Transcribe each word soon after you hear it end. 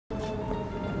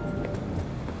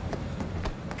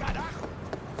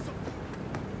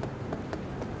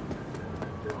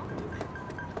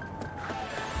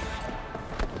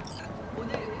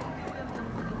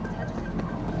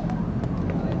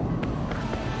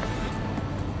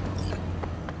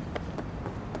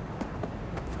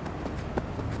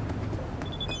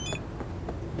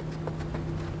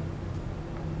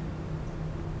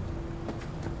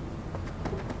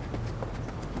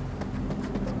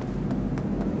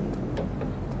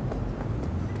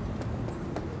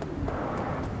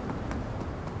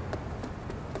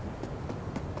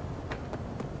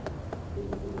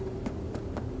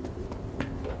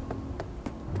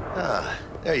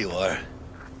There you are.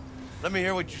 Let me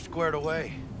hear what you squared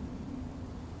away.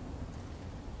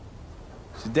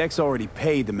 So Dex already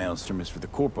paid the Maelstromers for the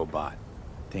Corpo bot.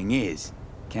 Thing is,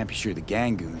 can't be sure the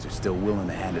Gangoons are still willing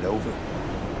to hand it over.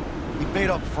 He paid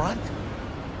up front?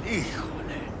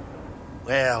 Híjole.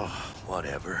 Well,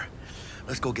 whatever.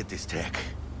 Let's go get this tech.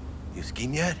 You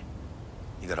scheme yet?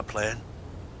 You got a plan?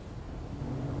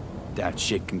 That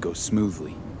shit can go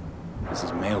smoothly. This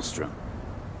is Maelstrom.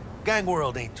 Gang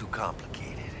world ain't too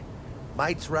complicated.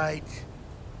 Might's right.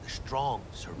 The strong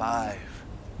survive.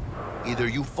 Either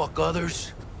you fuck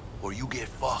others, or you get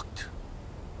fucked.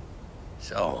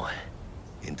 So,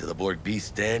 into the Borg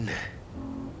Beast Den?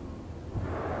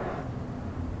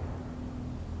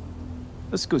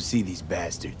 Let's go see these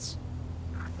bastards.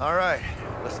 All right,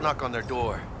 let's knock on their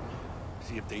door.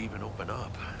 See if they even open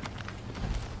up.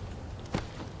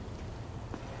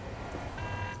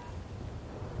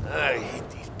 I hate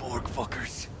these Borg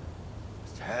fuckers.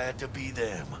 Just had to be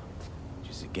them.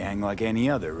 Just a gang like any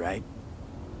other, right?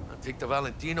 I'll take the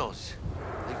Valentinos.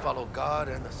 They follow God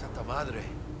and the Santa Madre.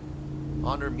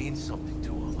 Honor means something to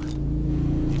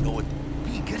them. You know what?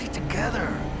 We get it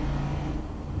together.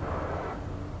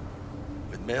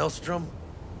 With Maelstrom,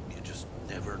 you just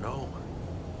never know.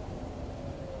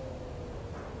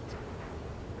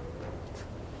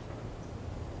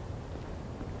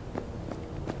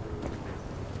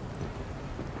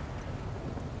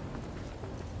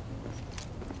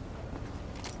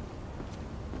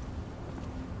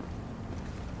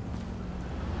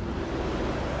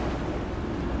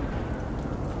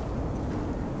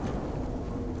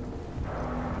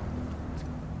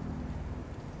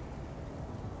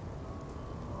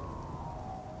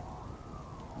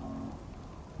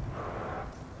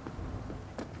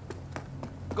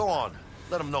 Go on.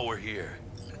 Let them know we're here.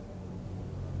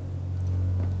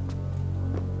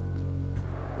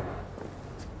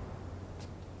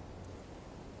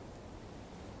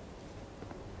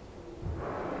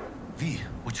 V,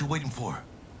 what you waiting for?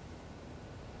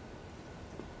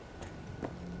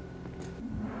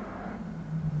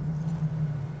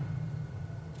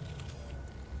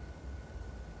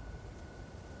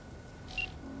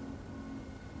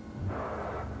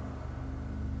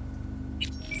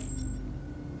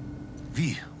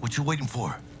 V, what you waiting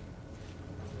for?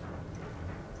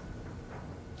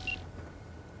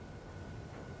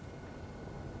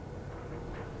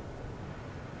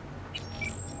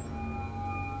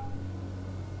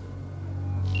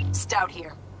 Stout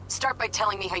here. Start by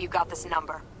telling me how you got this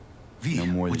number. V, No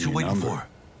more what than you your waiting number. for?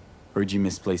 Heard you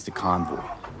misplaced a convoy.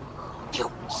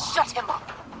 You shut him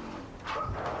up!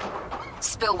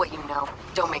 Spill what you know.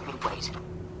 Don't make me wait.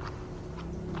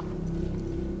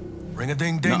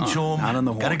 Ring-a-ding-ding, Nuh-uh, chum. not on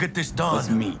the horn. Gotta get this done. Let's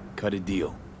meet. Cut a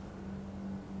deal.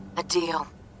 A deal.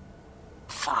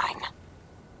 Fine.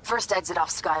 First exit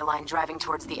off Skyline, driving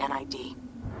towards the NID.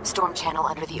 Storm channel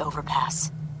under the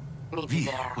overpass. Meet me V,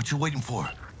 there. what you waiting for?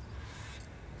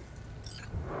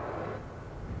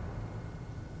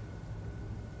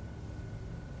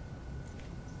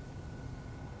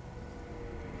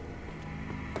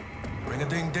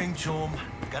 Ring-a-ding-ding, chum.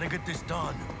 Gotta get this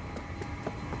done.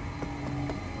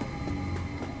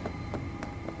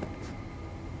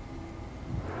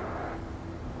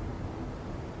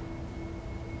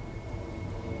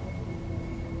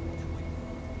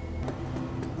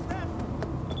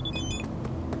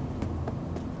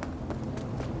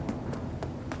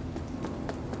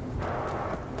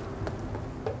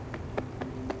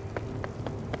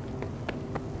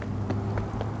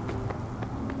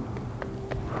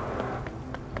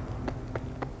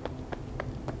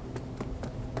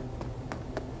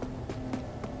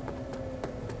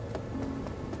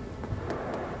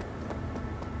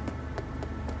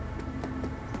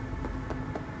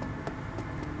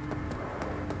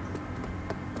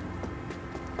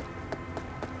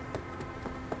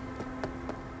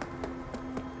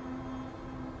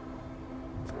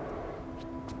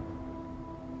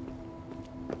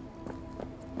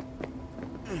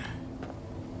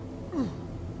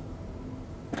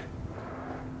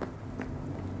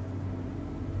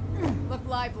 Look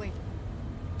lively.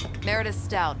 Meredith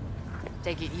Stout.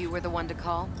 Take it you were the one to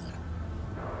call?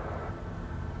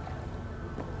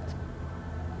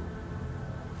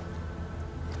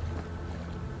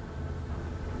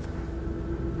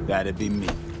 That'd be me.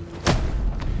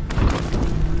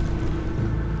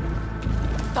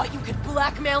 Thought you could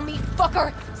blackmail me,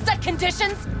 fucker? Set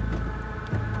conditions?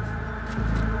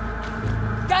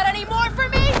 Got any more for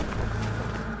me?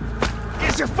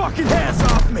 Get your fucking hands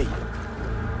off me!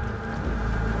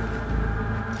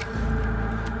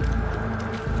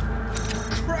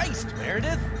 Christ,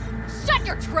 Meredith! Shut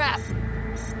your trap!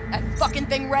 That fucking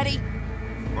thing ready?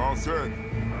 All set.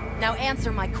 Now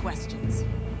answer my questions.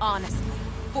 Honestly,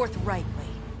 forthrightly.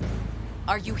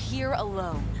 Are you here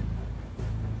alone?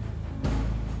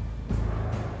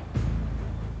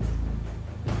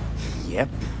 Yep,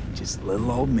 just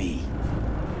little old me.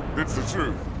 It's the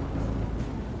truth.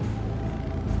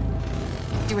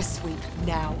 Do a sweep,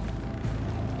 now.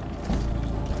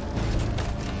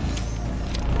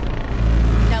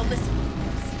 Now listen,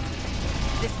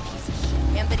 this piece of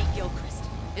shit, Anthony Gilchrist.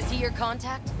 Is he your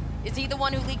contact? Is he the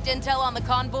one who leaked intel on the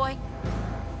convoy?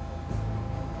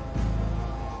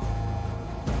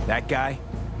 That guy?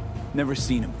 Never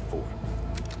seen him before.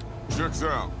 Checks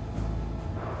out.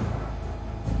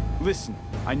 Listen,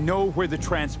 I know where the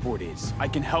transport is. I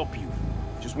can help you.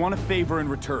 Just want a favor in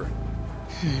return.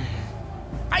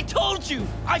 I told you!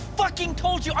 I fucking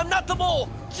told you! I'm not the mole!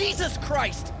 Jesus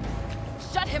Christ!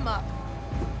 Shut him up!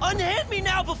 Unhand me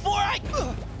now before I...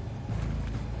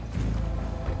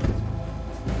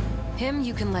 Him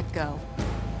you can let go.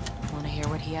 Want to hear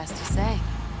what he has to say?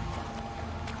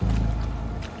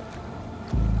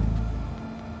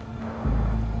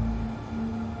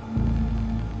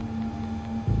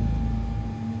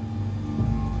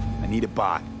 I need a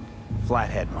bot.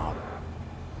 Flathead model.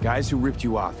 Guys who ripped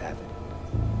you off have it.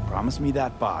 Promise me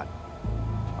that bot.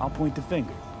 I'll point the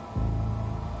finger.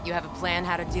 You have a plan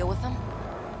how to deal with them?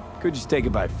 Could just take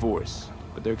it by force,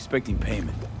 but they're expecting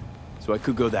payment. So I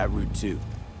could go that route too.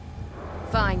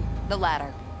 Fine, the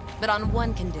latter. But on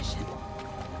one condition.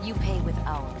 You pay with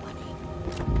our money.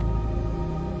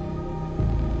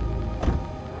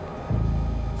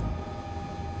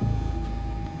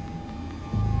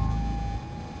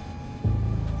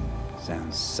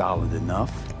 Sounds solid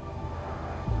enough.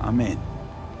 I'm in.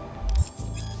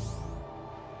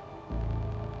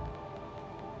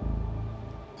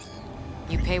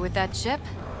 You pay with that chip,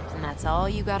 and that's all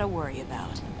you gotta worry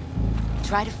about.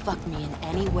 Try to fuck me in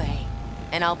any way,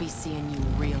 and I'll be seeing you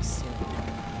real soon.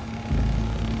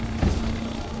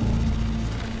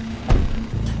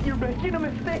 You're making a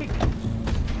mistake!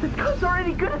 This gun's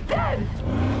already good as dead!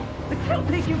 But she'll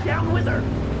take you down with her!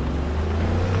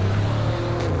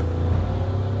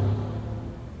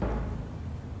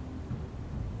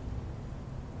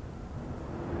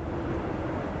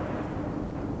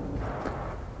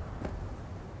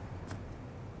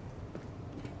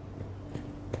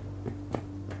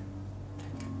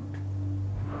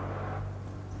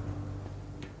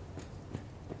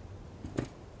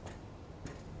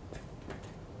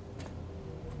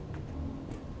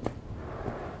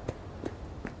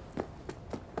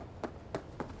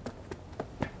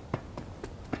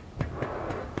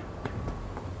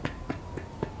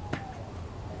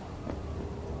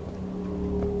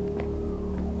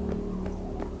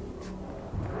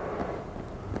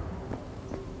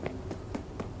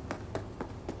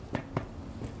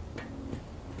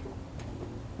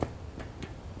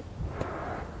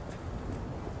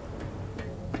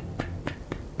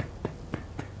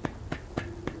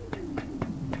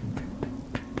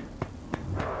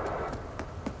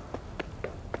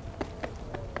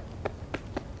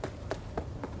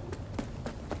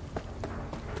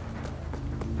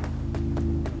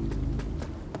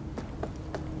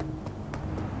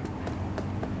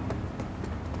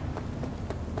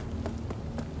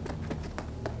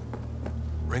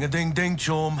 Ring-a-ding-ding,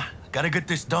 chum. Gotta get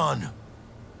this done.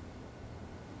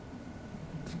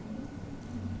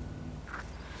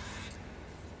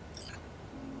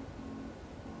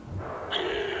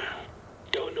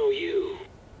 Don't know you.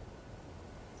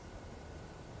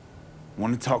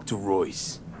 Want to talk to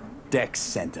Royce. Dex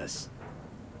sent us.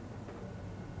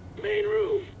 Main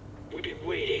room. We've been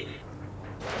waiting.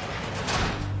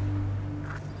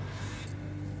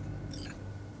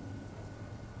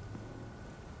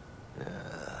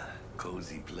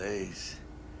 Cozy place.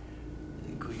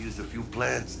 Could use a few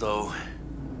plants, though.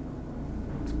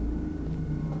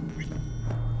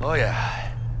 Oh,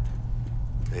 yeah.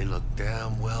 They look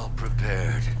damn well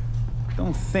prepared.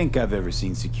 Don't think I've ever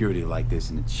seen security like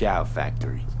this in a chow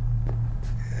factory.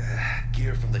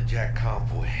 Gear from the Jack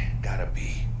convoy. Gotta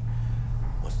be.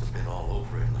 Must have been all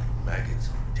over it like maggots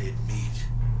on dead meat.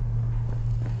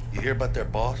 You hear about their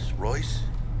boss, Royce?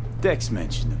 Dex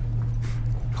mentioned him.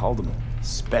 Called him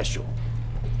special.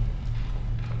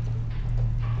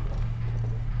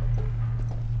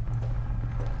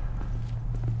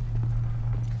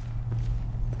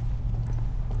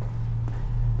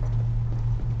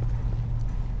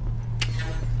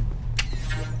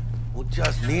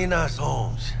 Just me and us,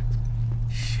 Holmes.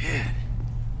 Shit.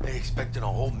 They expecting a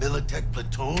whole Militech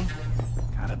platoon?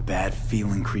 Got a bad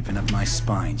feeling creeping up my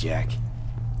spine, Jack.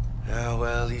 Yeah,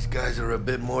 well, these guys are a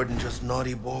bit more than just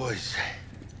naughty boys.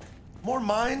 More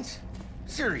minds,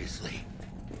 Seriously.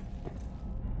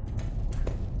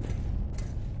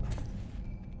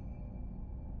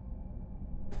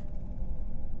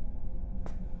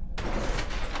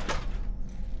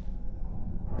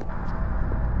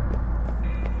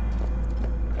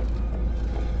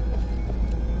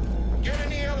 Get in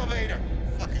the elevator,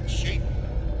 fucking sheep.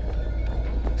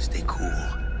 Stay cool.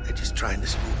 They're just trying to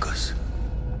spook us.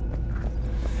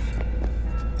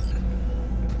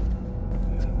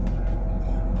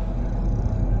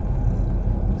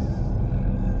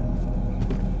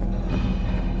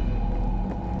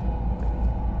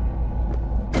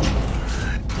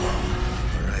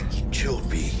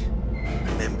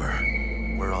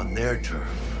 Turf.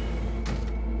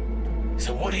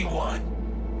 So what do you want?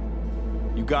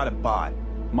 You got a bot.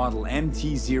 Model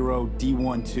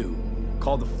MT0D12.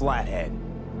 Called the Flathead.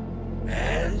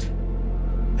 And?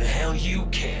 The hell you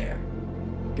care?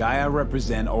 Guy I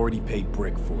represent already paid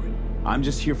Brick for it. I'm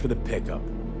just here for the pickup.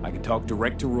 I can talk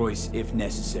direct to Royce if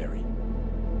necessary.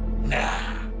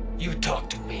 Nah, you talk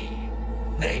to me.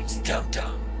 Name's Dum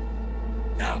Dum.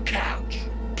 Now couch.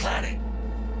 Planet.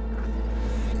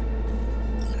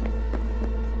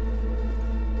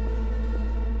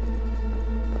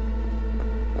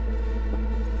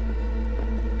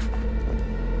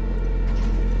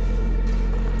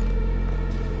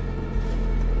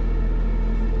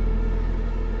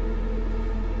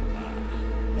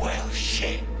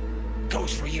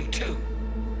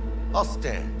 I'll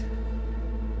stand.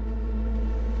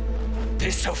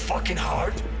 This so fucking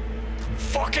hard?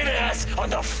 Fucking ass on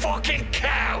the fucking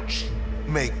couch!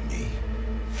 Make me.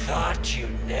 Thought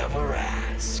you'd never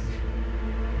ask.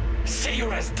 Sit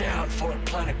your ass down for a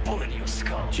planet bullet in your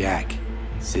skull. Jack,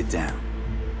 sit down.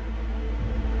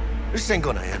 This ain't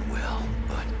gonna end well,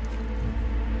 but...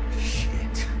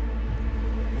 shit.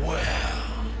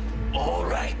 Well,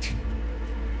 alright.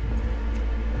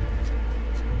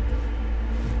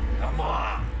 Come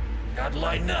on, gotta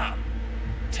lighten up.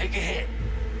 Take a hit.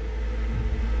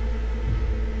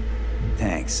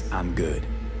 Thanks, I'm good.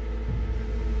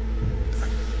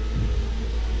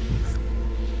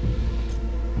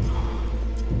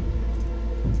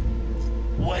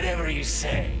 Whatever you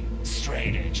say,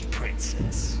 straight-edged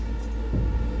princess.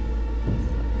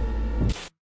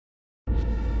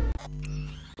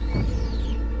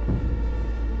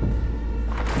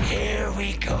 Here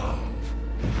we go.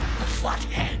 The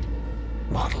Flathead.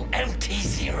 Model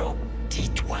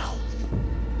MT0D12.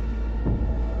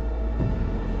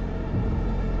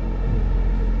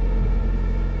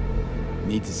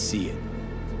 Need to see it.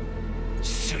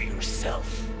 Suit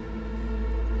yourself.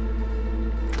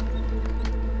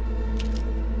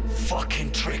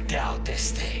 Fucking tricked out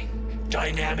this thing.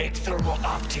 Dynamic thermal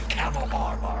optic camo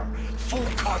armor. Full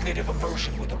cognitive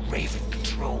immersion with a Raven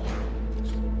controller.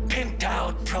 Pimped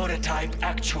out prototype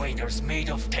actuators made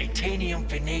of titanium,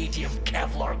 vanadium,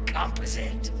 Kevlar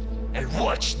composite. And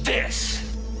watch this!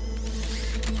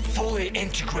 Fully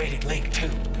integrated link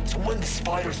too, so when the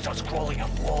spider starts crawling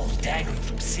up walls dangling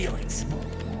from ceilings.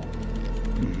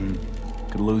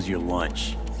 Could lose your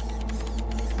lunch.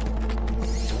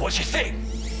 So what you think?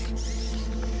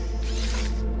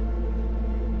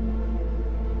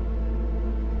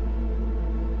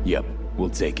 Yep, we'll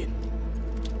take it.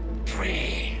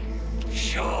 Free.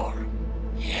 Sure.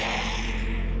 Yeah.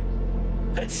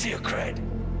 Let's see your cred.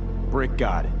 Brick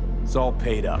got it. It's all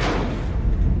paid up. Brick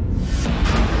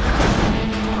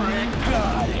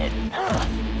got it.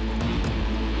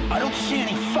 I don't see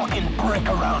any fucking brick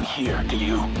around here, do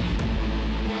you?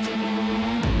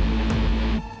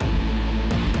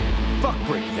 Fuck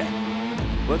Brick then.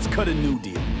 Let's cut a new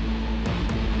deal.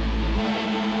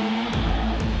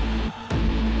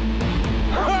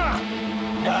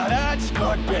 Now that's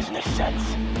good business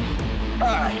sense.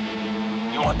 Alright,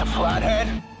 you want the Flathead?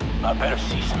 I better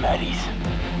see some eddies.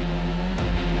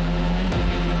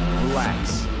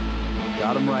 Relax.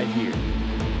 Got him right here.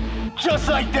 Just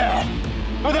like that!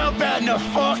 Without batting a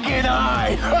fucking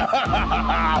eye!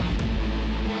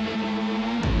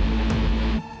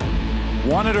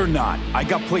 Want it or not, I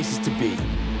got places to be.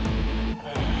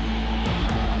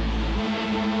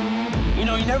 You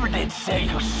know, you never did say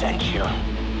who sent you.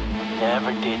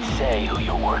 Never did say who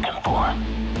you're working for.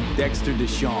 Dexter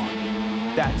Deshawn.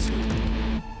 That's who.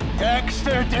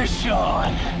 Dexter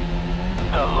Deshawn.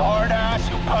 The lord-ass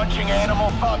who punching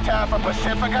animal fucked half of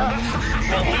Pacifica?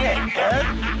 And he ain't dead?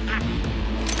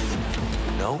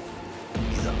 No,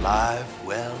 he's alive,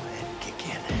 well, and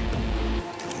kicking.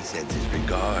 He sends his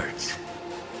regards.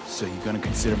 So you gonna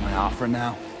consider my offer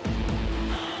now?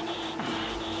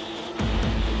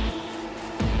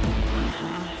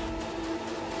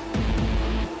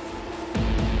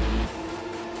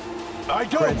 I I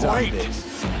don't Fred's on wait.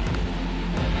 this.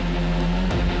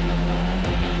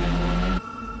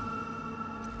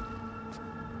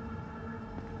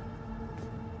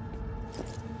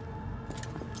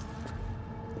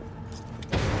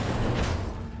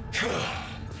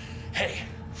 Hey,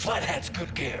 Flathead's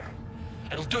good gear.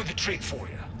 It'll do the trick for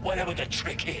you, whatever the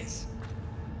trick is.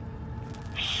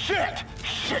 Shit!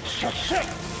 Shit! Chip Salvester!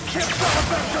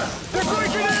 They're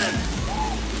breaking in!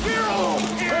 Zero!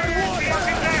 And one!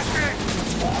 Fucking bastard!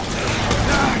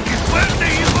 ¡Qué fuerte,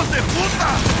 hijos de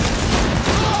puta!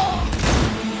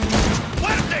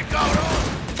 ¡Fuerte, cabrón!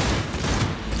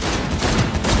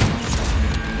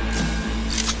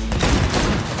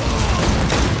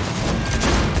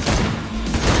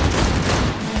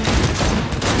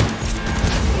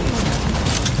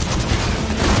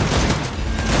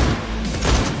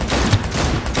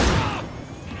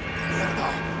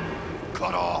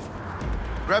 Cut off.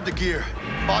 Grab the gear.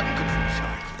 Button control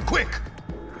side. Quick!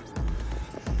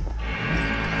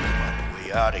 Find a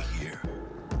way out of here.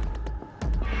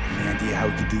 Any idea how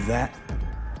we could do that?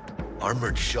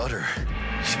 Armored shutter.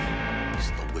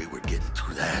 There's no way we're getting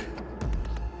through that.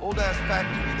 Old-ass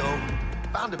factory, though.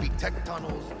 Bound to be tech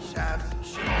tunnels and shafts and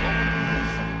shit all over the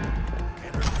place.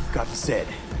 Can't really... Got the said.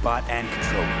 Bot and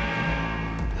controller.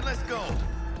 Then let's go.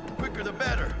 The quicker the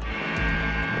better.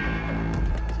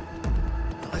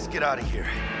 Now let's get out of here.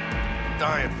 I'm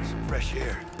dying for some fresh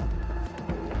air.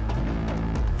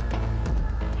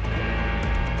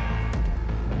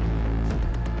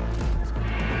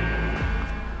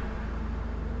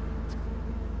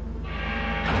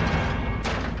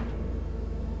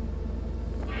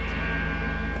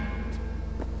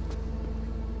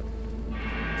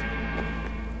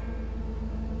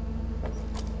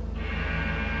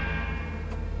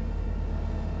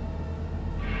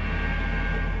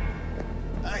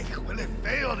 Well, it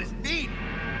failed. It's meat.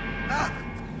 Ah,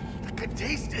 I could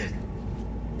taste it.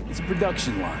 It's a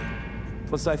production line.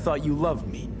 Plus, I thought you loved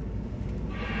meat.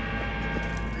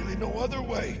 Really no other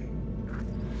way.